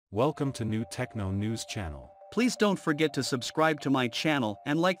Welcome to New Techno News Channel. Please don't forget to subscribe to my channel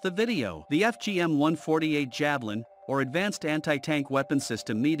and like the video. The FGM-148 Javelin, or Advanced Anti-Tank Weapon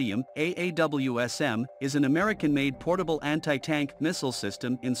System Medium, AAWSM, is an American-made portable anti-tank missile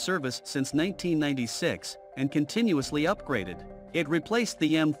system in service since 1996 and continuously upgraded. It replaced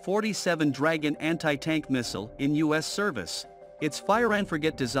the M47 Dragon anti-tank missile in U.S. service. Its fire and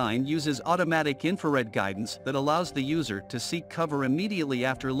forget design uses automatic infrared guidance that allows the user to seek cover immediately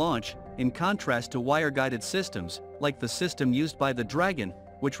after launch, in contrast to wire-guided systems, like the system used by the Dragon,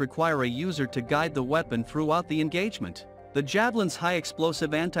 which require a user to guide the weapon throughout the engagement. The Javelin's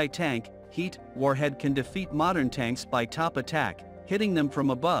high-explosive anti-tank heat warhead can defeat modern tanks by top attack, hitting them from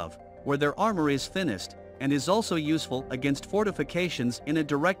above, where their armor is thinnest, and is also useful against fortifications in a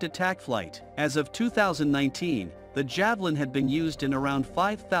direct attack flight. As of 2019, the Javelin had been used in around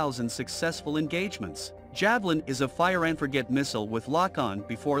 5,000 successful engagements. Javelin is a fire and forget missile with lock-on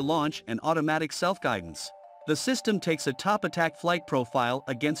before launch and automatic self-guidance. The system takes a top attack flight profile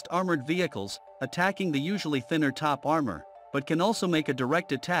against armored vehicles, attacking the usually thinner top armor, but can also make a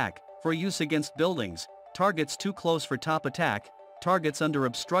direct attack, for use against buildings, targets too close for top attack, targets under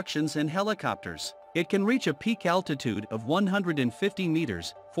obstructions and helicopters. It can reach a peak altitude of 150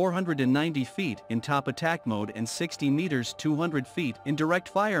 meters, 490 feet in top attack mode and 60 meters 200 feet in direct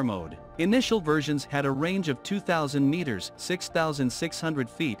fire mode. Initial versions had a range of 2,000 meters, 6,600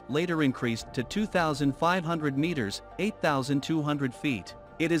 feet, later increased to 2,500 meters, 8,200 feet.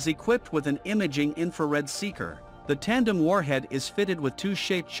 It is equipped with an imaging infrared seeker. The tandem warhead is fitted with two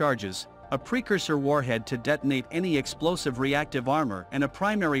shaped charges, a precursor warhead to detonate any explosive reactive armor and a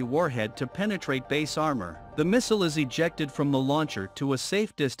primary warhead to penetrate base armor. The missile is ejected from the launcher to a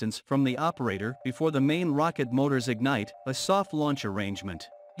safe distance from the operator before the main rocket motors ignite, a soft launch arrangement.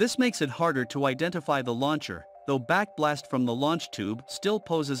 This makes it harder to identify the launcher, though backblast from the launch tube still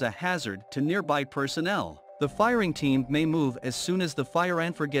poses a hazard to nearby personnel. The firing team may move as soon as the fire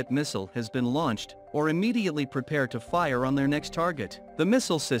and forget missile has been launched, or immediately prepare to fire on their next target. The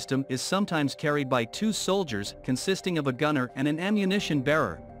missile system is sometimes carried by two soldiers consisting of a gunner and an ammunition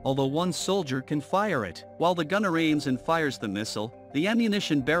bearer, although one soldier can fire it. While the gunner aims and fires the missile, the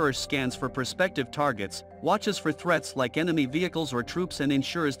ammunition bearer scans for prospective targets, watches for threats like enemy vehicles or troops and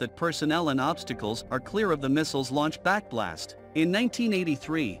ensures that personnel and obstacles are clear of the missile's launch backblast. In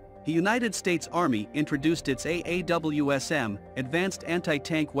 1983, the United States Army introduced its AAWSM, Advanced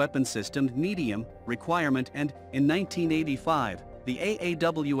Anti-Tank Weapon System Medium, requirement and, in 1985, the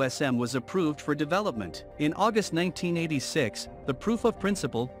AAWSM was approved for development. In August 1986, the Proof of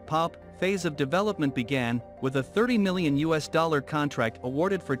Principle (POP) phase of development began, with a $30 million contract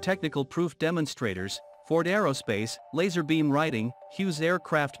awarded for technical proof demonstrators. Ford Aerospace, Laser Beam Riding, Hughes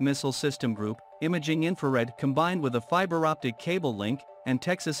Aircraft Missile System Group, Imaging Infrared combined with a fiber optic cable link, and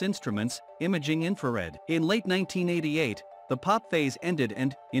Texas Instruments, Imaging Infrared. In late 1988, the POP phase ended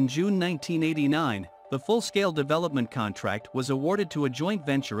and, in June 1989, the full-scale development contract was awarded to a joint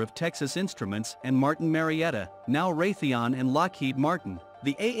venture of Texas Instruments and Martin Marietta, now Raytheon and Lockheed Martin.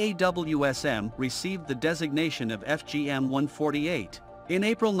 The AAWSM received the designation of FGM-148. In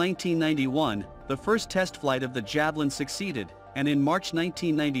April 1991, the first test flight of the Javelin succeeded, and in March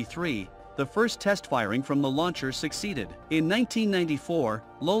 1993, the first test firing from the launcher succeeded. In 1994,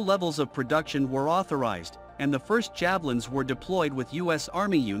 low levels of production were authorized, and the first Javelins were deployed with U.S.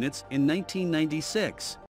 Army units in 1996.